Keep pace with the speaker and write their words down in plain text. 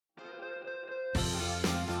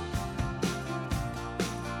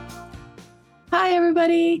Hi,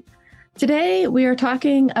 everybody. Today we are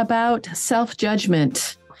talking about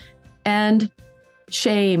self-judgment and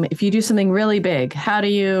shame. If you do something really big, how do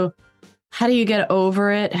you get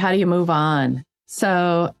over it? How do you move on?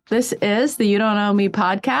 So this is the You Don't Know Me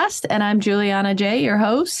podcast, and I'm Juliana J., your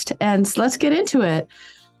host, and let's get into it.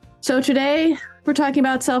 So today we're talking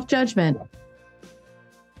about self-judgment.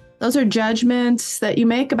 Those are judgments that you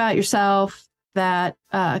make about yourself that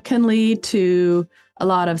can lead to a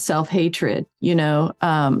lot of self-hatred.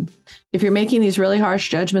 If you're making these really harsh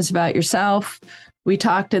judgments about yourself, we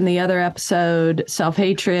talked in the other episode,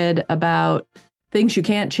 self-hatred, about things you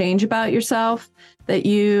can't change about yourself, that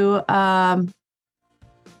you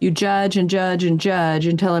judge and judge and judge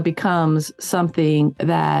until it becomes something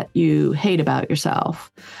that you hate about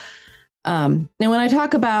yourself. And when I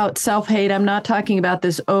talk about self-hate, I'm not talking about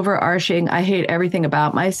this overarching, I hate everything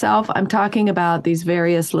about myself. I'm talking about these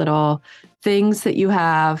various little things that you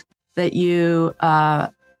have that you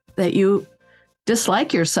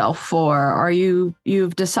dislike yourself for, or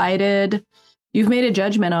you've decided, you've made a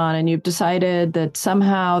judgment on, and you've decided that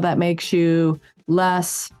somehow that makes you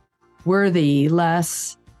less worthy,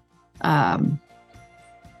 less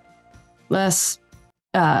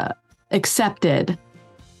accepted,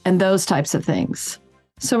 and those types of things.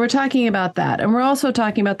 So we're talking about that. And we're also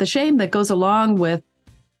talking about the shame that goes along with,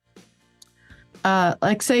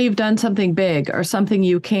 like, say you've done something big or something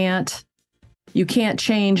you can't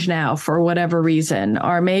change now for whatever reason.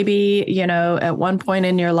 Or maybe, at one point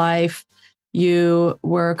in your life, you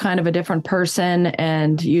were kind of a different person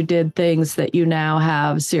and you did things that you now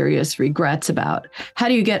have serious regrets about. How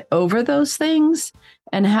do you get over those things?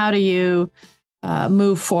 And how do you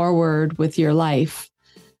move forward with your life?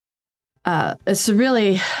 It's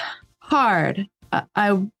really hard.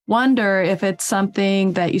 I wonder if it's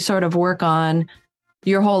something that you sort of work on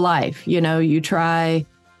your whole life. You try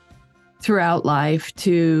throughout life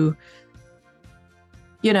to,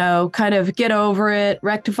 kind of get over it,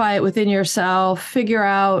 rectify it within yourself, figure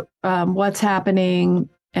out what's happening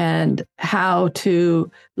and how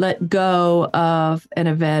to let go of an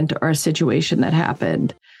event or a situation that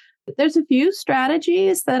happened. There's a few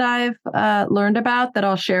strategies that I've learned about that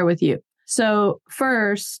I'll share with you. So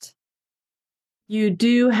first, you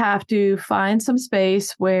do have to find some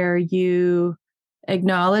space where you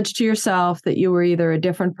acknowledge to yourself that you were either a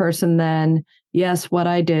different person then. Yes, what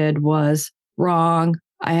I did was wrong.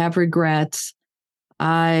 I have regrets.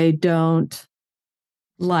 I don't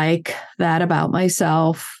like that about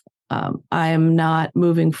myself. I am not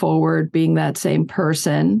moving forward being that same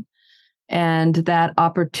person. And that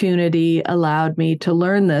opportunity allowed me to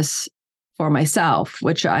learn this for myself,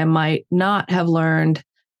 which I might not have learned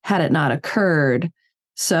had it not occurred.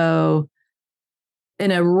 So in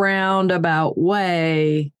a roundabout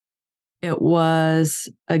way, it was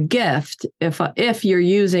a gift if you're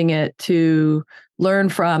using it to learn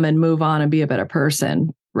from and move on and be a better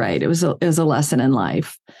person, right? It was a lesson in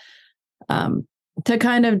life. To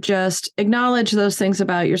kind of just acknowledge those things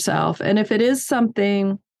about yourself. And if it is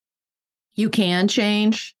something you can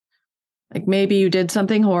change, like maybe you did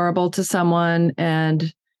something horrible to someone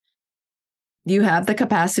and you have the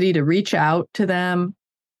capacity to reach out to them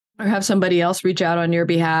or have somebody else reach out on your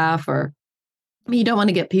behalf, or you don't want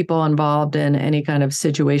to get people involved in any kind of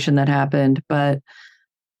situation that happened, but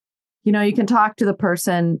you can talk to the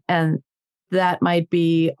person and that might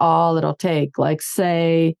be all it'll take. Like,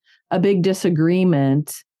 say, a big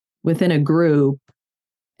disagreement within a group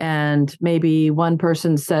and maybe one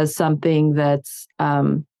person says something that's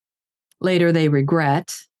later they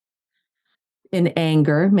regret in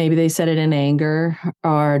anger. Maybe they said it in anger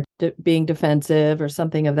or being defensive or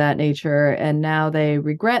something of that nature. And now they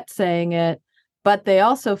regret saying it, but they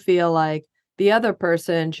also feel like the other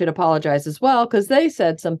person should apologize as well because they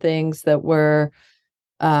said some things that were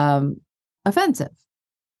offensive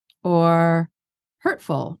or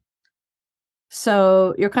hurtful.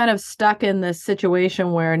 So you're kind of stuck in this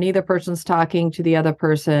situation where neither person's talking to the other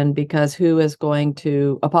person because who is going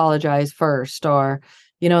to apologize first? Or,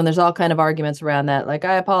 and there's all kind of arguments around that. Like,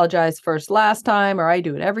 I apologized first last time, or I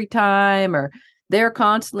do it every time, or they're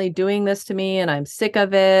constantly doing this to me and I'm sick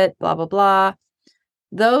of it, blah, blah, blah.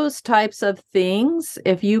 Those types of things,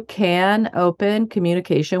 if you can open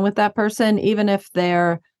communication with that person, even if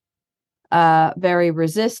they're very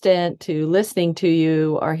resistant to listening to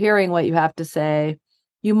you or hearing what you have to say,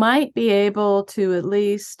 you might be able to at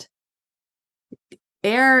least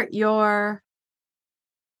air your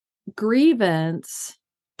grievance,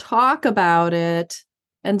 talk about it,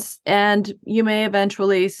 and you may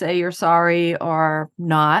eventually say you're sorry or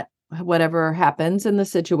not, whatever happens in the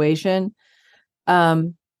situation.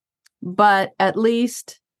 But at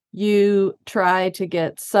least you try to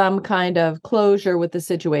get some kind of closure with the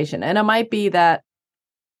situation. And it might be that,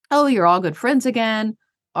 oh, you're all good friends again,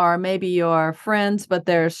 or maybe you're friends, but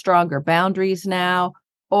there's stronger boundaries now,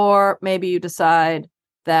 or maybe you decide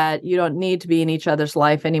that you don't need to be in each other's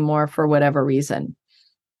life anymore for whatever reason,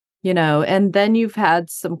 and then you've had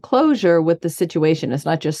some closure with the situation. It's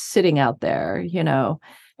not just sitting out there,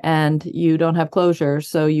 and you don't have closure,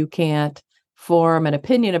 so you can't form an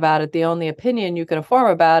opinion about it. The only opinion you can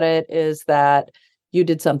form about it is that you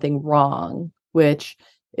did something wrong, which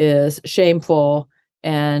is shameful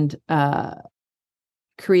and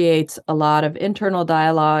creates a lot of internal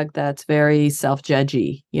dialogue that's very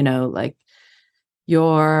self-judgy, like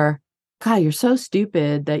you're so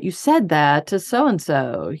stupid that you said that to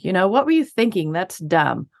so-and-so. What were you thinking? That's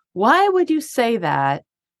dumb. Why would you say that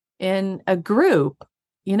in a group?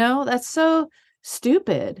 That's so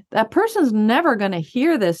stupid. That person's never going to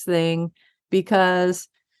hear this thing because,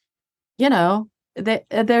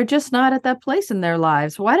 they're just not at that place in their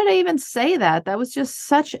lives. Why did I even say that? That was just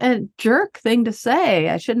such a jerk thing to say.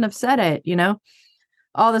 I shouldn't have said it,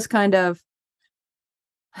 all this kind of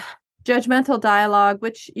judgmental dialogue,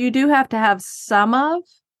 which you do have to have some of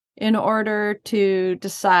in order to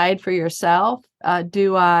decide for yourself.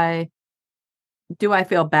 Do I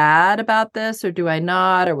feel bad about this, or do I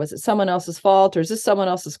not? Or was it someone else's fault? Or is this someone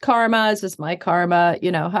else's karma? Is this my karma?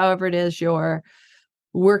 However it is you're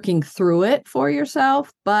working through it for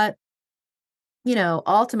yourself. But,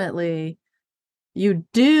 ultimately, you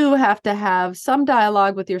do have to have some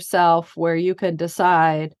dialogue with yourself where you can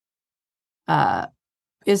decide,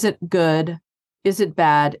 is it good? Is it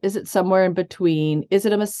bad? Is it somewhere in between? Is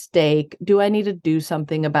it a mistake? Do I need to do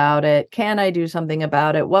something about it? Can I do something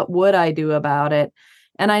about it? What would I do about it?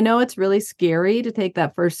 And I know it's really scary to take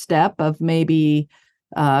that first step of maybe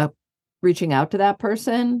reaching out to that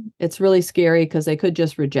person. It's really scary because they could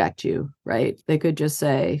just reject you, right? They could just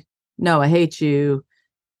say, no, I hate you.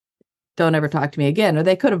 Don't ever talk to me again. Or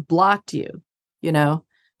they could have blocked you,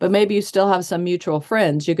 but maybe you still have some mutual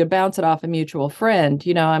friends. You could bounce it off a mutual friend.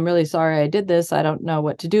 I'm really sorry I did this. I don't know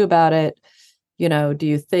what to do about it. Do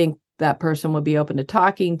you think that person would be open to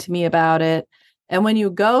talking to me about it? And when you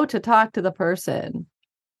go to talk to the person,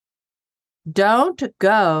 don't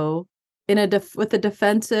go with a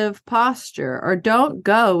defensive posture, or don't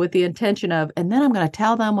go with the intention of, and then I'm going to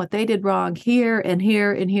tell them what they did wrong here and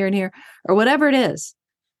here and here and here, or whatever it is.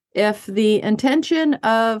 If the intention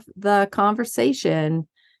of the conversation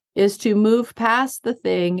is to move past the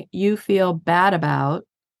thing you feel bad about,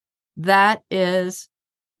 that is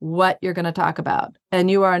what you're going to talk about. And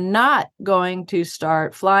you are not going to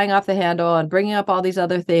start flying off the handle and bringing up all these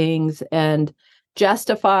other things and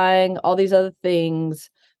justifying all these other things.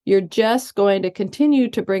 You're just going to continue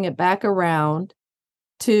to bring it back around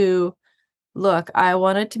to, look, I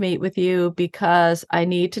wanted to meet with you because I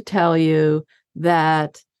need to tell you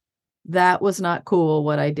that was not cool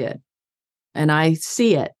what I did. And I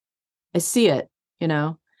see it,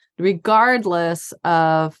 regardless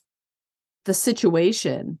of the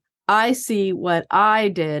situation. I see what I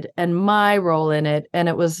did and my role in it, and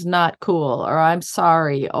it was not cool, or I'm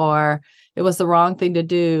sorry, or it was the wrong thing to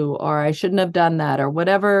do, or I shouldn't have done that, or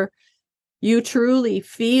whatever you truly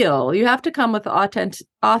feel. You have to come with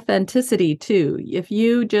authenticity too. If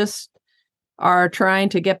you just are trying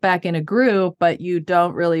to get back in a group, but you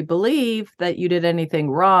don't really believe that you did anything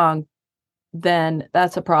wrong, then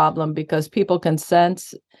that's a problem, because people can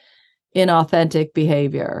sense inauthentic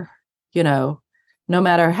behavior. No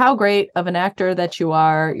matter how great of an actor that you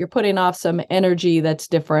are, you're putting off some energy that's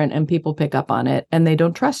different, and people pick up on it and they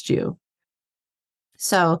don't trust you.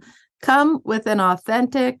 So come with an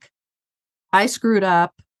authentic, I screwed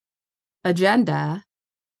up agenda,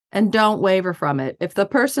 and don't waver from it. If the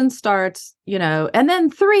person starts, and then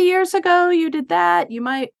 3 years ago you did that, you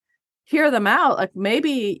might hear them out. Like,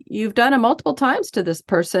 maybe you've done it multiple times to this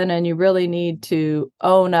person, and you really need to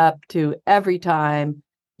own up to every time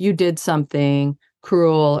you did something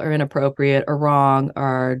cruel or inappropriate or wrong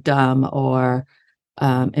or dumb or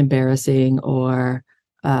embarrassing or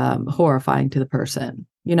horrifying to the person.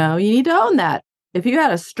 You need to own that. If you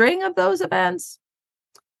had a string of those events,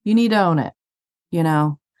 you need to own it,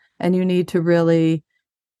 and you need to really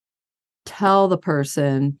tell the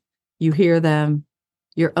person you hear them,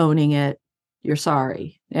 you're owning it, you're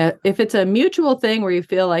sorry. If it's a mutual thing where you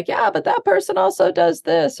feel like, yeah, but that person also does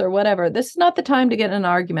this or whatever, this is not the time to get in an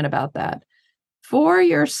argument about that. For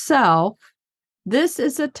yourself, this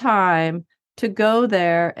is a time to go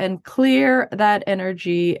there and clear that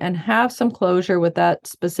energy and have some closure with that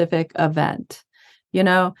specific event.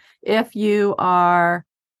 If you are,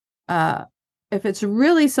 if it's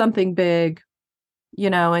really something big,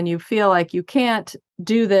 and you feel like you can't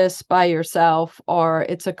do this by yourself, or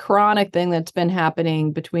it's a chronic thing that's been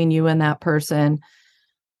happening between you and that person,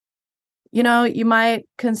 you might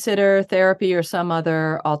consider therapy or some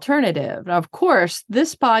other alternative. Now, of course,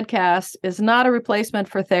 this podcast is not a replacement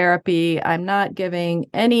for therapy. I'm not giving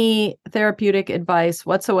any therapeutic advice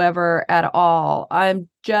whatsoever at all. I'm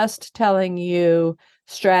just telling you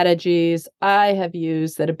strategies I have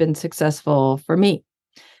used that have been successful for me.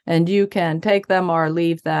 And you can take them or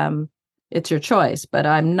leave them. It's your choice. But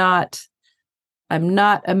I'm not a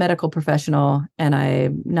medical professional, and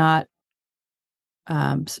I'm not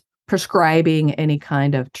prescribing any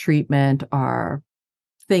kind of treatment or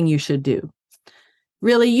thing you should do.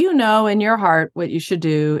 Really, in your heart what you should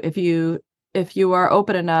do. If you are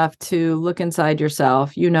open enough to look inside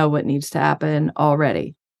yourself, what needs to happen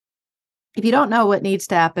already. If you don't know what needs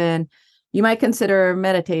to happen, you might consider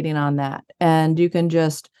meditating on that. And you can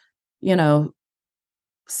just,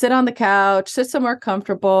 sit on the couch, sit somewhere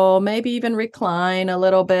comfortable, maybe even recline a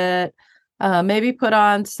little bit, maybe put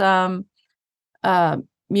on some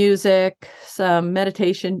music, some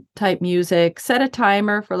meditation type music, set a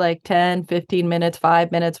timer for like 10, 15 minutes, 5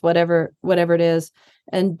 minutes, whatever it is,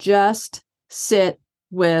 and just sit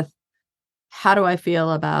with, how do I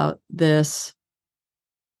feel about this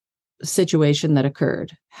situation that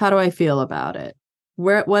occurred? How do I feel about it?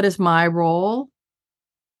 What is my role?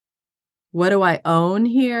 What do I own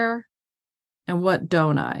here? And what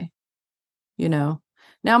don't I? Now,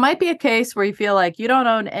 it might be a case where you feel like you don't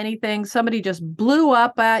own anything. Somebody just blew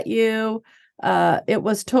up at you. It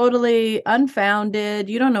was totally unfounded.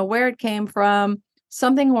 You don't know where it came from.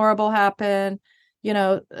 Something horrible happened.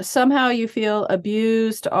 Somehow you feel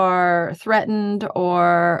abused or threatened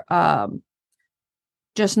or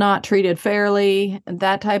just not treated fairly, and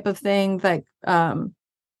that type of thing. Like,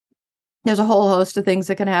 there's a whole host of things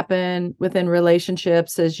that can happen within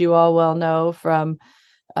relationships, as you all well know, from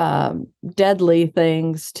deadly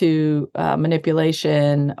things to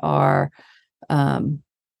manipulation or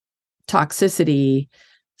toxicity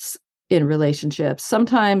in relationships.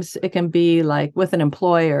 Sometimes it can be like with an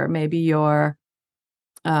employer, maybe you're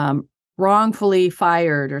wrongfully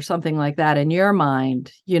fired or something like that in your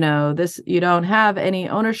mind. You don't have any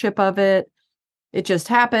ownership of it. It just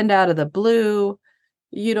happened out of the blue.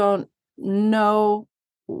 You don't know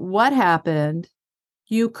what happened.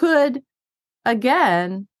 You could,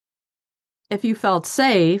 again, if you felt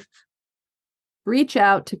safe, reach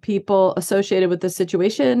out to people associated with the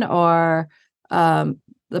situation, or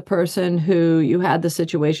the person who you had the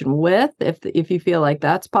situation with, if you feel like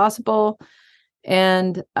that's possible,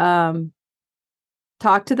 and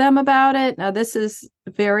talk to them about it. Now, this is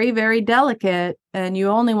very, very delicate, and you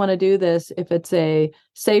only want to do this if it's a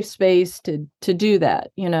safe space to do that.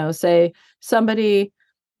 Say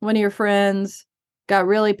one of your friends got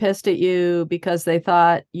really pissed at you because they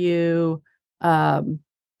thought you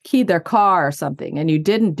keyed their car or something, and you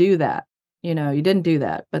didn't do that. You didn't do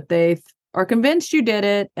that, but they are convinced you did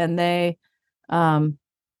it, and they are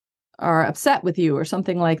upset with you or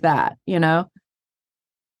something like that.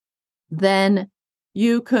 Then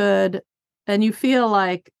you could, and you feel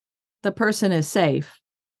like the person is safe,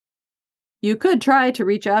 you could try to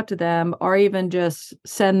reach out to them, or even just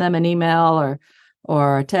send them an email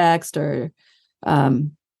or a text or a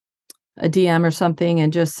DM or something,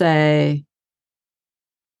 and just say,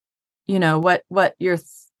 what you're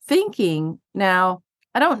thinking. Now,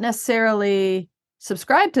 I don't necessarily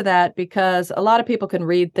subscribe to that, because a lot of people can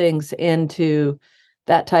read things into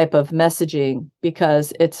that type of messaging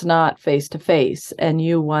because it's not face to face, and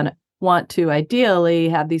you want to ideally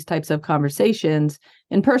have these types of conversations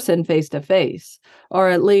in person, face to face, or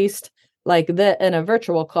at least like in a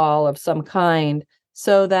virtual call of some kind,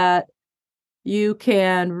 so that you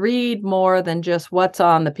can read more than just what's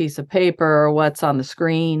on the piece of paper or what's on the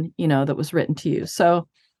screen, that was written to you. So,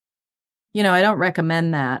 I don't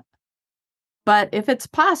recommend that. But if it's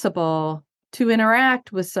possible to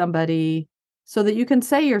interact with somebody so that you can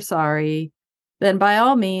say you're sorry, then by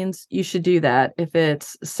all means, you should do that. If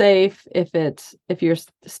it's safe, if you're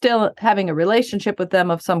still having a relationship with them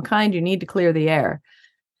of some kind, you need to clear the air.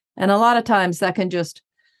 And a lot of times that can just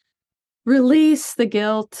release the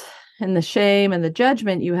guilt and the shame and the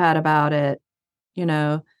judgment you had about it,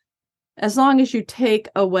 as long as you take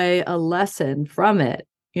away a lesson from it.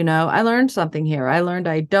 I learned something here. I learned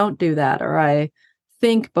I don't do that, or I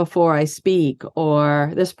think before I speak,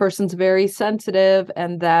 or this person's very sensitive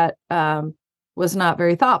and that was not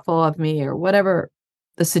very thoughtful of me, or whatever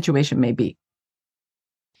the situation may be.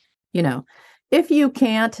 If you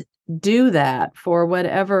can't do that for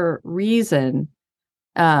whatever reason,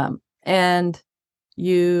 and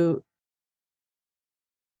you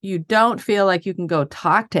you don't feel like you can go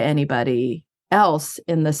talk to anybody else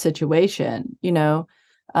in the situation,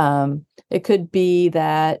 it could be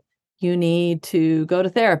that you need to go to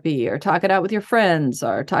therapy or talk it out with your friends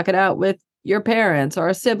or talk it out with your parents or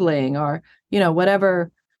a sibling or,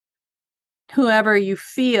 whatever, whoever you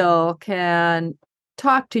feel can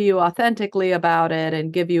talk to you authentically about it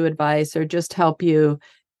and give you advice or just help you,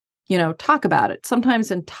 talk about it. Sometimes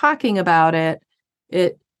in talking about it,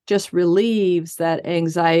 it just relieves that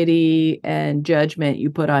anxiety and judgment you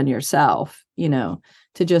put on yourself,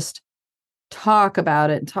 to just talk about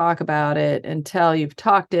it until you've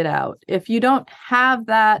talked it out. If you don't have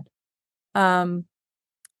that,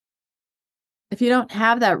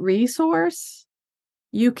 resource,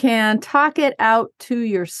 you can talk it out to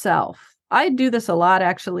yourself. I do this a lot,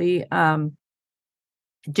 actually,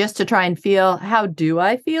 just to try and feel, how do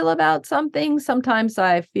I feel about something? Sometimes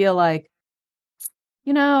I feel like,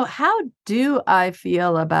 how do I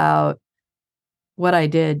feel about what I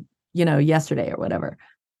did, yesterday or whatever?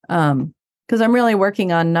 Because I'm really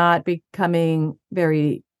working on not becoming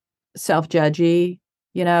very self-judgy,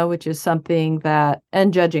 which is something that,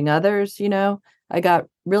 and judging others, I got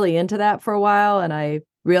really into that for a while and I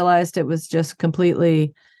realized it was just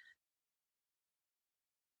completely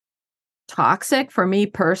toxic for me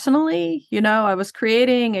personally. I was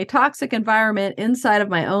creating a toxic environment inside of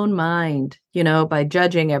my own mind, by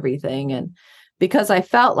judging everything. And because I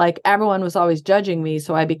felt like everyone was always judging me,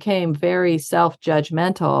 so I became very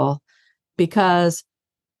self-judgmental because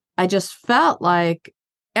I just felt like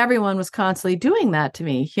everyone was constantly doing that to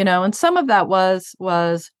me, and some of that was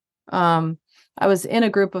I was in a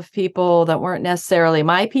group of people that weren't necessarily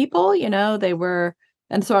my people, they were.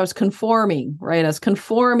 And so I was conforming, right? I was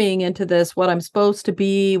conforming into this, what I'm supposed to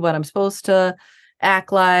be, what I'm supposed to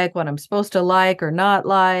act like, what I'm supposed to like or not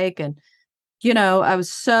like. And, I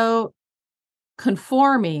was so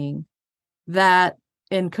conforming that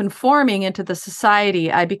in conforming into the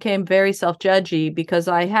society, I became very self-judgy because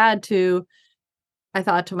I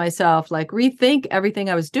thought to myself, like, rethink everything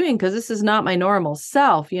I was doing because this is not my normal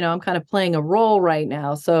self. I'm kind of playing a role right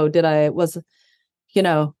now. So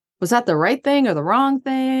was that the right thing or the wrong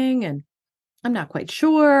thing? And I'm not quite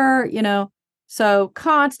sure, So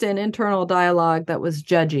constant internal dialogue that was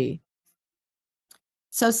judgy.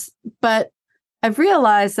 But I've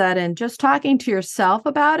realized that in just talking to yourself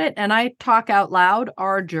about it, and I talk out loud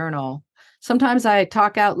or journal. Sometimes I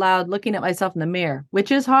talk out loud looking at myself in the mirror,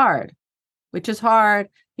 which is hard. You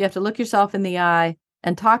have to look yourself in the eye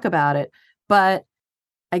and talk about it. But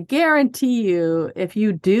I guarantee you, if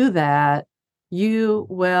you do that, you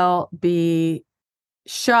will be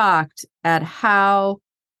shocked at how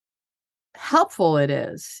helpful it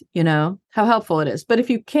is, how helpful it is. But if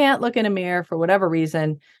you can't look in a mirror for whatever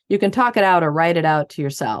reason, you can talk it out or write it out to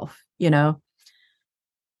yourself,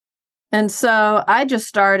 And so I just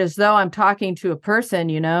start as though I'm talking to a person,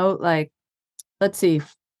 like, let's see,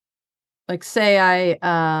 like say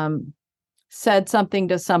I said something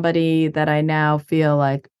to somebody that I now feel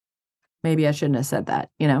like maybe I shouldn't have said that,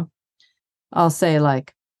 I'll say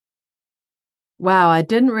like, wow, I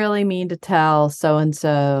didn't really mean to tell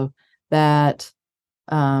so-and-so that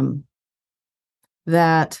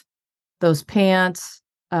that those pants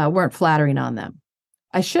weren't flattering on them.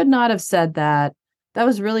 I should not have said that. That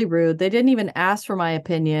was really rude. They didn't even ask for my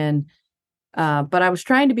opinion, but I was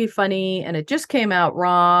trying to be funny and it just came out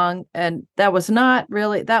wrong. And that was not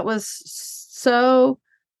really, I'm so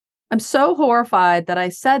horrified that I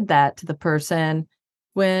said that to the person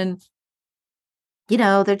when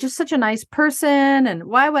they're just such a nice person. And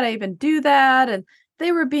why would I even do that? And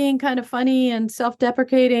they were being kind of funny and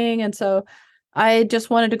self-deprecating. And so I just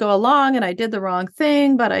wanted to go along and I did the wrong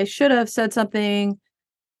thing, but I should have said something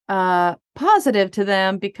positive to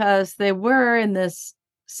them because they were in this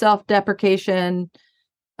self-deprecation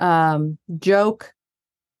joke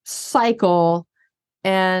cycle.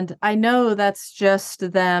 And I know that's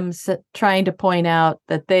just them trying to point out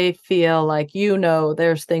that they feel like,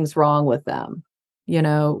 there's things wrong with them.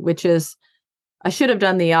 Which is, I should have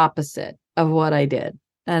done the opposite of what I did.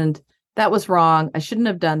 And that was wrong. I shouldn't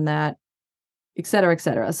have done that, et cetera, et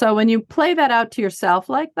cetera. So when you play that out to yourself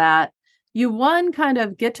like that, you kind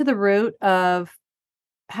of get to the root of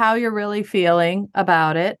how you're really feeling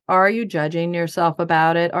about it. Are you judging yourself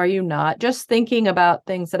about it? Are you not? Just thinking about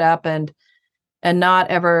things that happened and not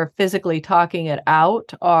ever physically talking it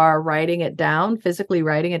out or physically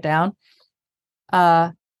writing it down.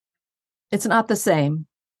 It's not the same.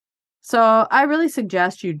 So I really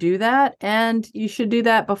suggest you do that. And you should do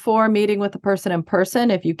that before meeting with the person in person.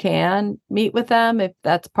 If you can meet with them, if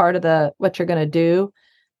that's part of what you're going to do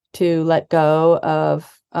to let go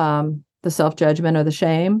of the self-judgment or the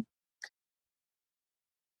shame,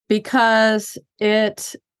 because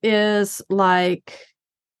it is like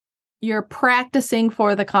you're practicing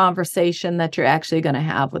for the conversation that you're actually going to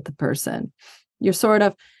have with the person. You're sort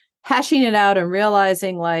of hashing it out and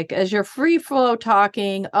realizing, like, as you're free flow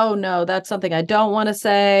talking, oh no, that's something I don't want to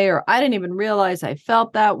say, or I didn't even realize I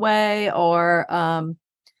felt that way, or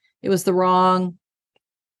it was the wrong,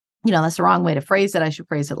 that's the wrong way to phrase it. I should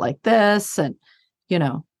phrase it like this, and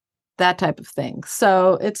that type of thing.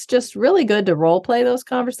 So it's just really good to role play those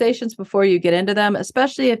conversations before you get into them,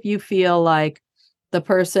 especially if you feel like the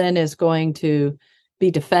person is going to be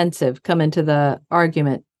defensive, come into the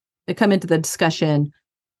discussion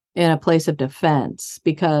in a place of defense,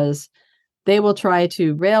 because they will try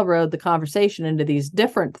to railroad the conversation into these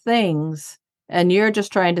different things. And you're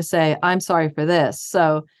just trying to say, I'm sorry for this.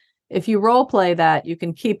 So if you role play that, you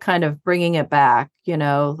can keep kind of bringing it back,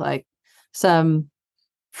 like some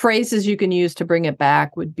phrases you can use to bring it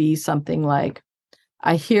back would be something like,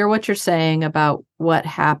 I hear what you're saying about what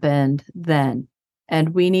happened then,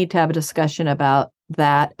 and we need to have a discussion about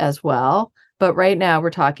that as well. But right now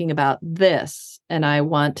we're talking about this, and I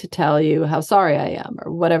want to tell you how sorry I am,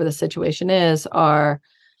 or whatever the situation is. Or,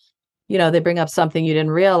 they bring up something you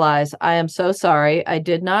didn't realize. I am so sorry. I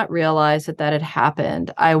did not realize that had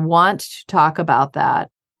happened. I want to talk about that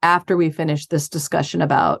after we finish this discussion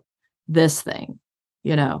about this thing,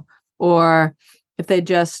 or if they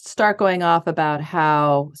just start going off about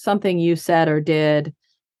how something you said or did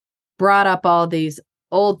brought up all these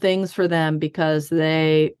old things for them because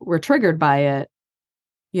they were triggered by it,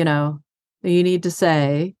 you need to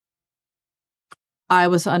say, I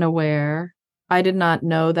was unaware. I did not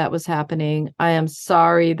know that was happening. I am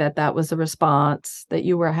sorry that was a response that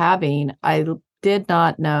you were having. I did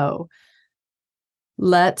not know.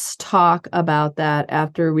 Let's talk about that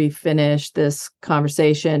after we finish this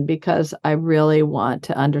conversation, because I really want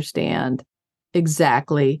to understand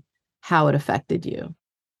exactly how it affected you.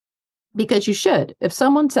 Because you should. If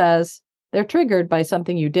someone says they're triggered by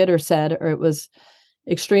something you did or said, or it was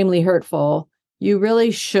extremely hurtful, you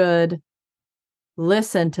really should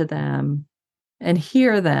listen to them and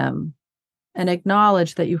hear them and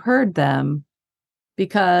acknowledge that you heard them,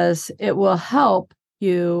 because it will help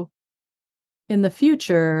you in the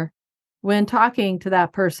future when talking to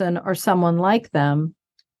that person or someone like them,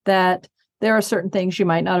 that there are certain things you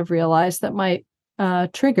might not have realized that might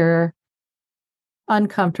trigger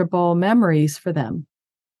uncomfortable memories for them.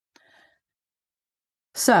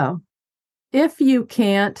 So if you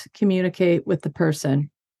can't communicate with the person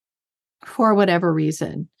for whatever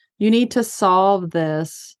reason, you need to solve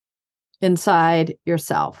this inside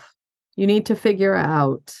yourself. You need to figure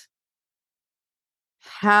out,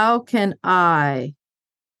 how can I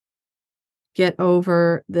get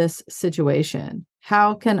over this situation?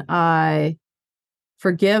 How can I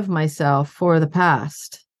forgive myself for the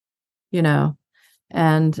past?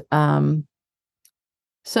 And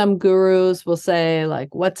some gurus will say,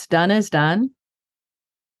 like, what's done is done.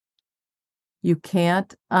 You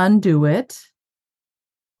can't undo it,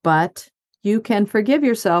 but you can forgive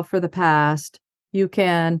yourself for the past. You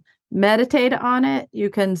can meditate on it. You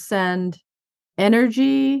can send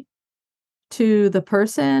energy to the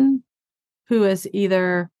person who is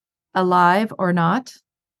either alive or not,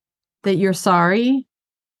 that you're sorry.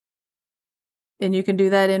 And you can do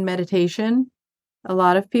that in meditation. A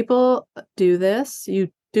lot of people do this. You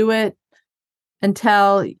do it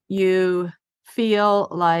until you feel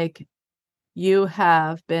like you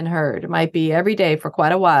have been heard. It might be every day for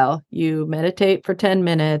quite a while. You meditate for 10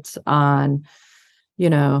 minutes on,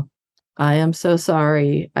 I am so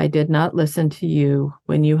sorry. I did not listen to you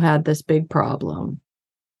when you had this big problem.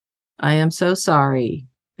 I am so sorry.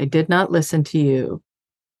 I did not listen to you.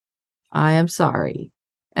 I am sorry.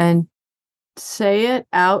 And say it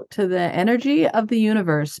out to the energy of the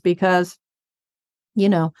universe, because,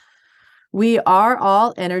 we are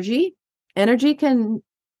all energy. Energy can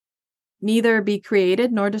neither be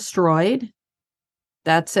created nor destroyed.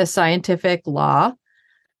 That's a scientific law.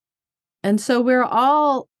 And so we're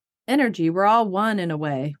all energy. We're all one in a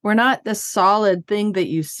way. We're not this solid thing that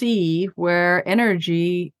you see, where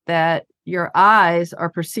energy that your eyes are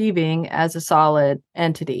perceiving as a solid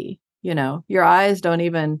entity. Your eyes don't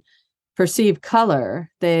even perceive color.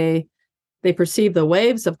 They perceive the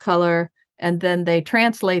waves of color, and then they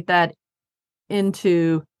translate that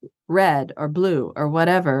into red or blue or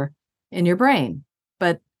whatever in your brain.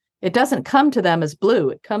 But it doesn't come to them as blue.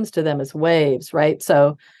 It comes to them as waves, right?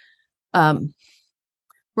 So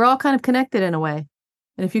we're all kind of connected in a way.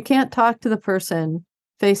 And if you can't talk to the person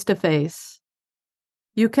face to face,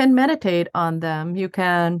 you can meditate on them. You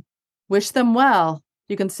can wish them well.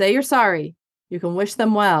 You can say you're sorry. You can wish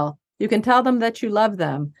them well. You can tell them that you love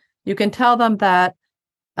them. You can tell them that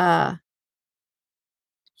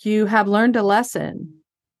you have learned a lesson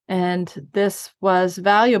and this was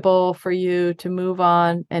valuable for you to move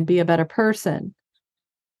on and be a better person.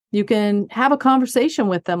 You can have a conversation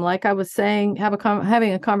with them. Like I was saying,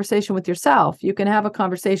 having a conversation with yourself. You can have a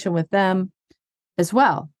conversation with them as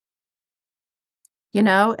well.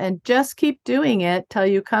 And just keep doing it till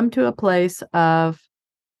you come to a place of,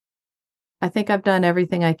 I think I've done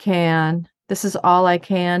everything I can. This is all I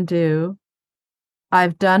can do.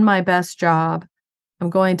 I've done my best job. I'm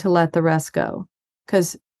going to let the rest go.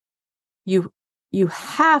 Because you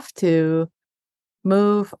have to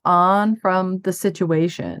move on from the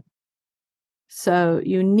situation. So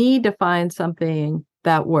you need to find something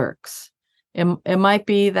that works. It might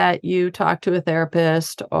be that you talk to a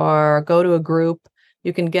therapist or go to a group.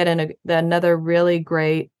 You can get in another really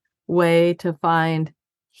great way to find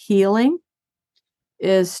healing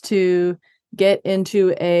is to get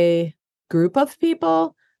into a group of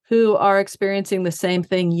people who are experiencing the same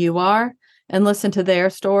thing you are and listen to their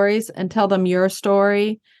stories and tell them your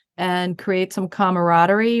story and create some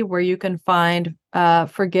camaraderie where you can find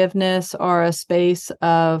forgiveness or a space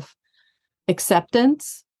of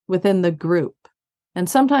acceptance within the group. And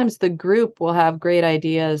sometimes the group will have great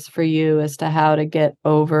ideas for you as to how to get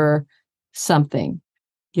over something,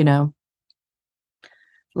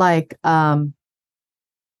 like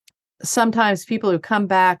sometimes people who come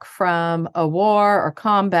back from a war or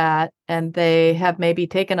combat and they have maybe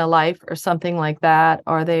taken a life or something like that,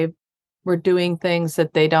 or they were doing things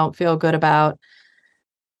that they don't feel good about,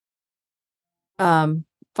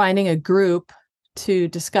 finding a group to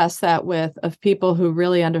discuss that with of people who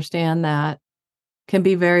really understand that can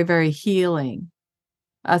be very, very healing.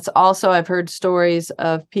 That's also, I've heard stories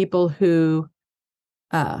of people who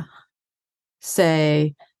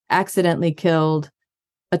say accidentally killed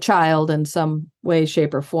a child in some way,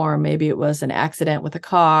 shape, or form. Maybe it was an accident with a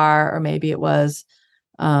car, or maybe it was,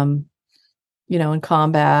 in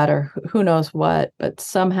combat, or who knows what, but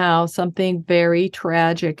somehow something very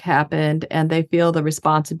tragic happened and they feel the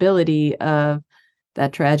responsibility of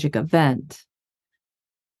that tragic event.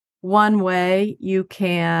 One way you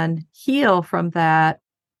can heal from that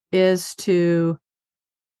is to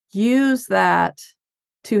use that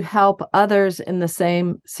to help others in the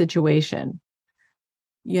same situation.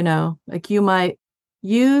 Like you might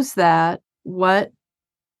use that, what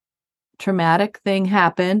traumatic thing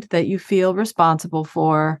happened that you feel responsible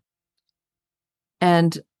for,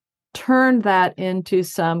 and turn that into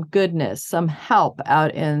some goodness, some help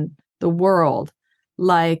out in the world.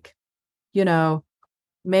 Like,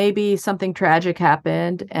 maybe something tragic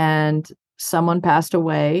happened and someone passed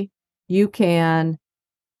away.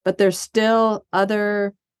 But there's still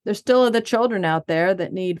other children out there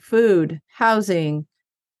that need food, housing,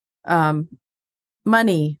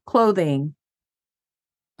 money, clothing,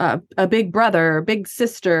 a big brother, a big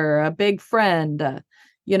sister, a big friend, a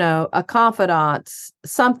confidant,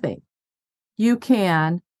 something. You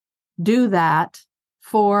can do that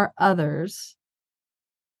for others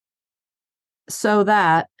so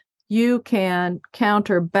that you can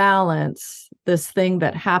counterbalance this thing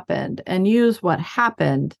that happened and use what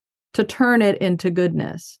happened to turn it into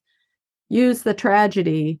goodness. Use the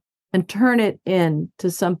tragedy and turn it into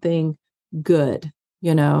something good.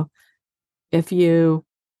 If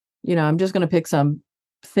I'm just going to pick some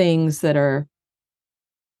things that are,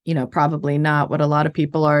 probably not what a lot of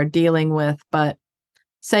people are dealing with, but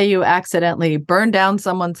say you accidentally burn down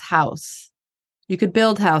someone's house. You could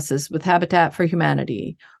build houses with Habitat for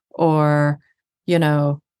Humanity, or,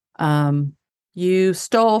 you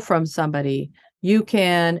stole from somebody. You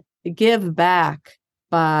can give back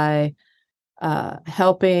by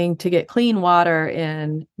helping to get clean water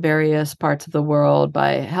in various parts of the world,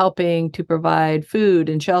 by helping to provide food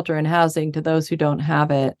and shelter and housing to those who don't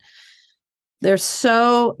have it. There's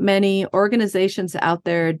so many organizations out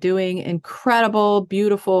there doing incredible,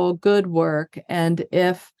 beautiful, good work. And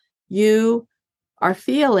if you are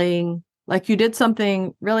feeling like you did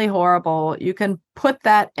something really horrible, you can put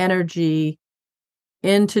that energy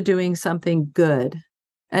into doing something good.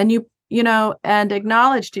 And and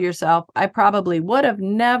acknowledge to yourself, I probably would have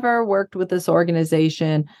never worked with this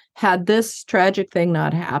organization had this tragic thing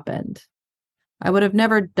not happened. I would have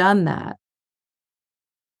never done that.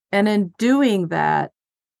 And in doing that,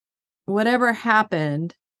 whatever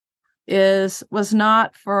happened was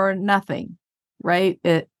not for nothing, right?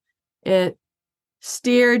 It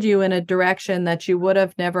steered you in a direction that you would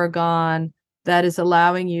have never gone, that is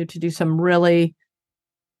allowing you to do some really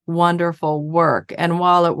wonderful work. And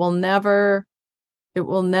while it will never It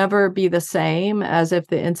will never be the same as if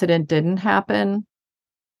the incident didn't happen.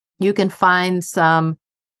 You can find some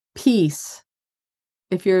peace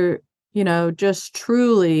if you're, just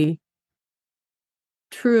truly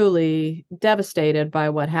devastated by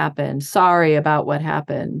what happened, sorry about what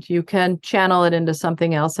happened. You can channel it into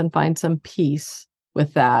something else and find some peace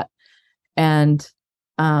with that. And,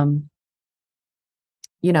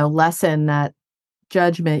 lessen that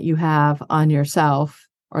judgment you have on yourself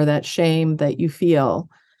or that shame that you feel.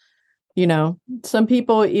 Some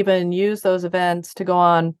people even use those events to go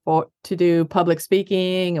on to do public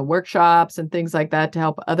speaking and workshops and things like that to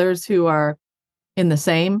help others who are in the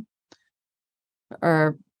same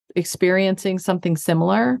or experiencing something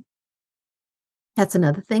similar. That's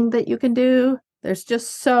another thing that you can do. There's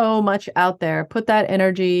just so much out there. Put that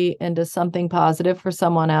energy into something positive for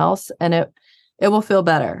someone else, and it will feel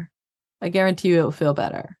better. I guarantee you it will feel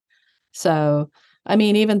better. So, I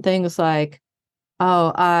mean, even things like,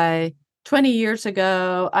 20 years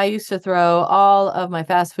ago, I used to throw all of my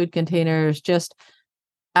fast food containers just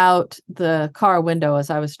out the car window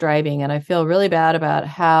as I was driving. And I feel really bad about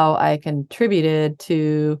how I contributed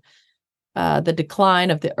to the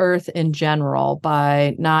decline of the earth in general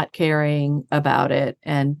by not caring about it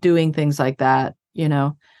and doing things like that,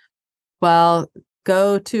 Well,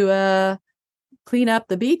 go to a clean up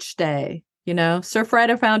the beach day.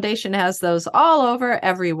 Surfrider Foundation has those all over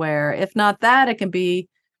everywhere. If not that, it can be,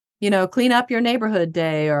 clean up your neighborhood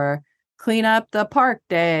day or clean up the park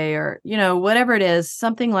day or, whatever it is,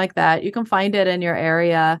 something like that. You can find it in your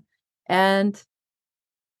area and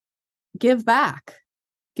give back.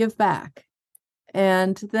 Give back.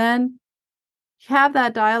 And then have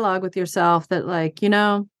that dialogue with yourself that, like,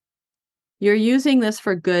 you're using this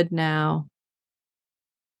for good now.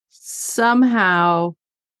 Somehow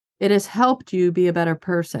it has helped you be a better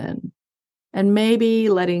person. And maybe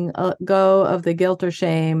letting go of the guilt or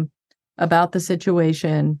shame about the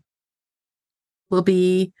situation will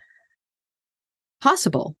be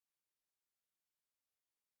possible.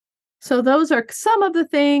 So those are some of the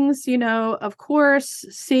things, of course,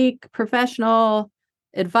 seek professional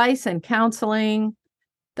advice and counseling.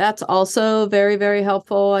 That's also very, very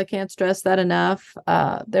helpful. I can't stress that enough.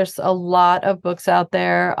 There's a lot of books out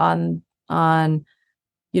there on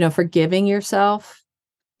forgiving yourself.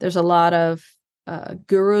 There's a lot of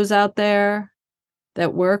gurus out there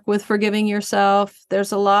that work with forgiving yourself.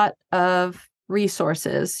 There's a lot of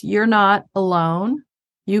resources. You're not alone.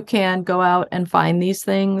 You can go out and find these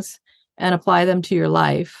things and apply them to your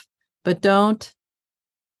life, but don't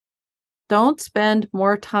spend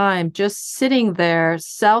more time just sitting there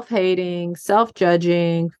self-hating,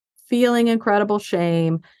 self-judging, feeling incredible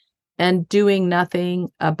shame, and doing nothing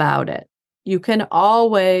about it. You can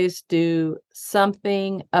always do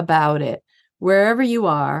something about it. Wherever you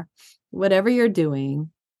are, whatever you're doing,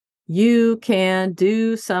 you can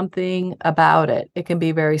do something about it. It can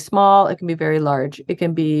be very small. It can be very large. It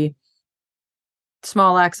can be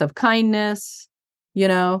small acts of kindness.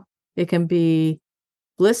 It can be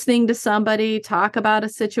listening to somebody talk about a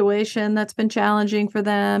situation that's been challenging for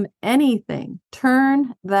them. Anything.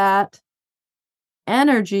 Turn that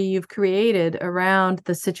energy you've created around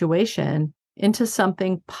the situation into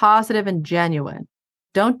something positive and genuine.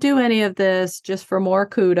 Don't do any of this just for more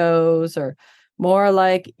kudos or more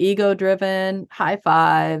like ego-driven high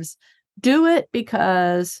fives. Do it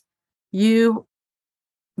because you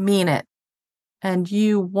mean it and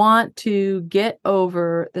you want to get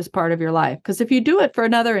over this part of your life. Because if you do it for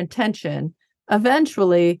another intention,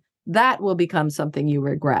 eventually that will become something you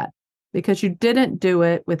regret because you didn't do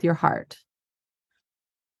it with your heart.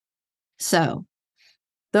 So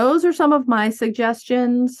those are some of my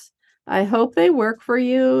suggestions. I hope they work for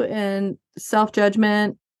you in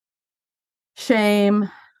self-judgment, shame,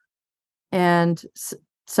 and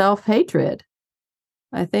self-hatred.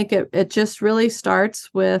 I think it just really starts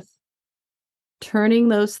with turning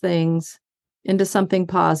those things into something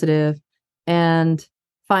positive and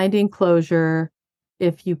finding closure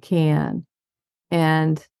if you can.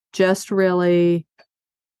 And just really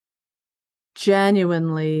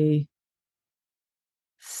genuinely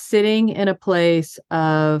sitting in a place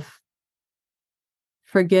of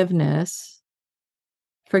forgiveness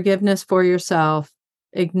for yourself,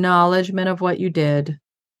 acknowledgement of what you did,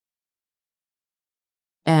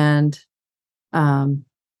 and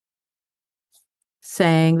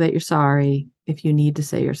saying that you're sorry if you need to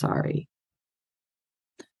say you're sorry.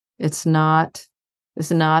 It's not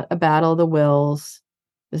a battle of the wills.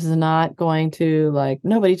 This is not going to, like,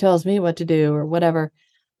 nobody tells me what to do or whatever.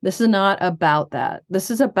 This is not about that. This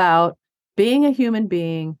is about being a human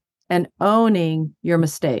being and owning your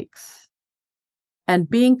mistakes. and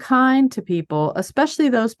being kind to people, especially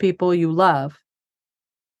those people you love.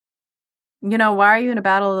 Why are you in a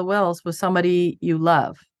battle of the wills with somebody you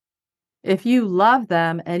love? If you love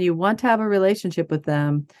them and you want to have a relationship with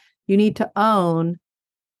them, you need to own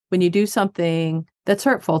when you do something that's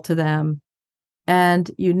hurtful to them,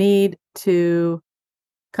 and you need to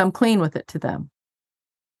come clean with it to them.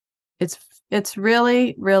 It's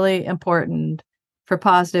really, really important for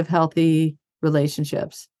positive, healthy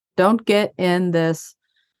relationships. Don't get in this,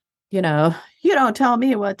 you don't tell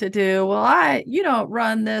me what to do. Well, you don't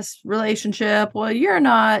run this relationship. Well, you're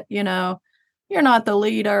not the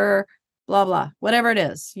leader, blah, blah, whatever it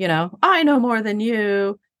is, I know more than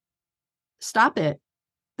you. Stop it.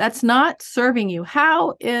 That's not serving you.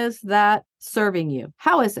 How is that serving you?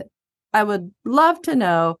 How is it? I would love to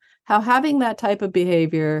know how having that type of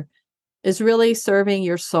behavior is really serving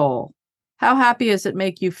your soul. How happy does it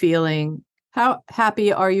make you feeling? How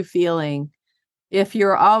happy are you feeling if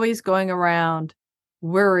you're always going around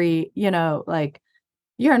worry, like,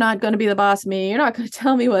 you're not going to be the boss of me. You're not going to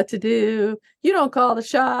tell me what to do. You don't call the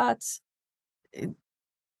shots.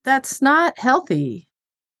 That's not healthy.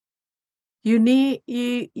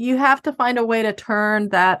 You have to find a way to turn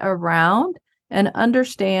that around and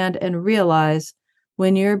understand and realize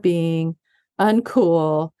when you're being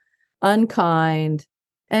uncool, unkind,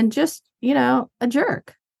 and just, a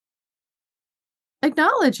jerk.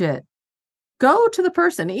 Acknowledge it. Go to the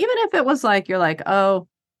person, even if it was like, you're like, oh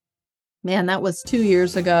man, that was 2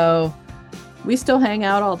 years ago. We still hang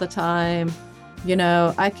out all the time.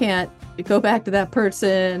 I can't go back to that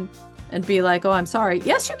person and be like, oh, I'm sorry.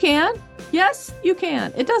 Yes, you can. Yes, you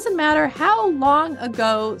can. It doesn't matter how long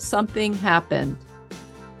ago something happened.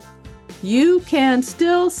 You can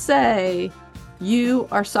still say you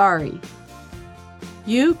are sorry.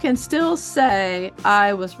 You can still say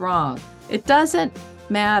I was wrong. It doesn't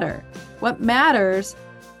matter. What matters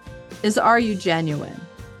is, are you genuine?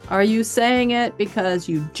 Are you saying it because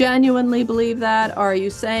you genuinely believe that? Or are you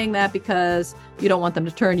saying that because you don't want them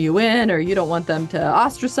to turn you in, or you don't want them to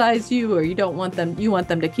ostracize you, or you want them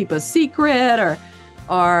to keep a secret,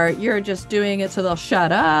 or you're just doing it so they'll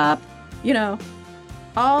shut up?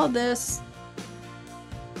 All this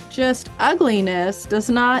just ugliness does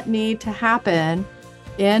not need to happen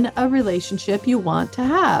in a relationship you want to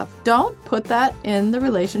have. Don't put that in the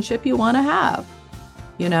relationship you want to have,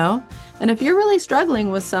 And if you're really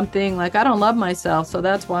struggling with something like, I don't love myself, so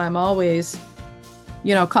that's why I'm always,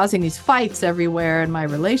 causing these fights everywhere in my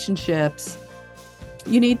relationships,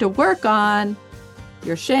 you need to work on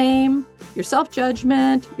your shame, your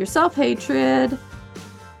self-judgment, your self-hatred,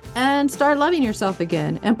 and start loving yourself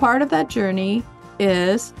again. And part of that journey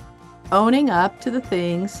is owning up to the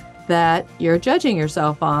things that you're judging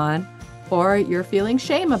yourself on or you're feeling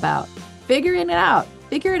shame about. Figure it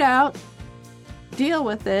out, deal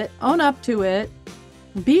with it, own up to it,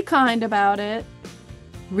 be kind about it,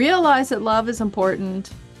 realize that love is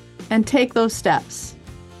important, and take those steps.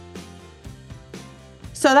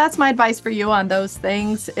 So that's my advice for you on those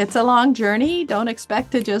things. It's a long journey. Don't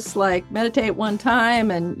expect to just meditate one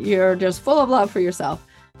time and you're just full of love for yourself.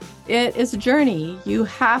 It is a journey. You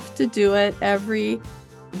have to do it every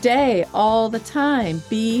day, all the time.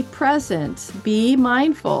 Be present, be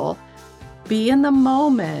mindful, be in the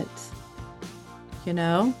moment.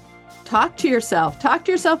 Talk to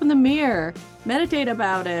yourself in the mirror, meditate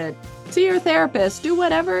about it, see your therapist, do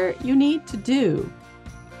whatever you need to do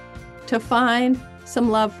to find some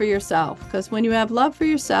love for yourself. Because when you have love for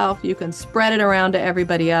yourself, you can spread it around to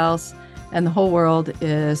everybody else, and the whole world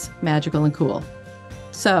is magical and cool.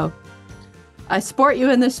 So I support you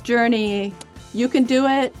in this journey. You can do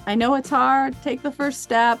it. I know it's hard. Take the first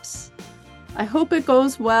steps. I hope it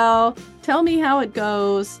goes well. Tell me how it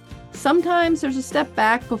goes. Sometimes there's a step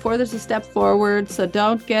back before there's a step forward, so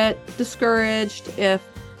don't get discouraged if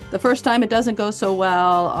the first time it doesn't go so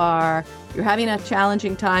well, or you're having a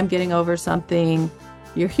challenging time getting over something.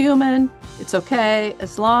 You're human. It's okay.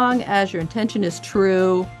 As long as your intention is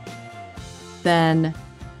true, then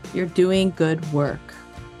you're doing good work.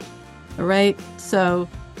 All right? So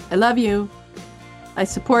I love you. I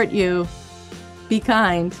support you. Be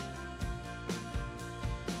kind.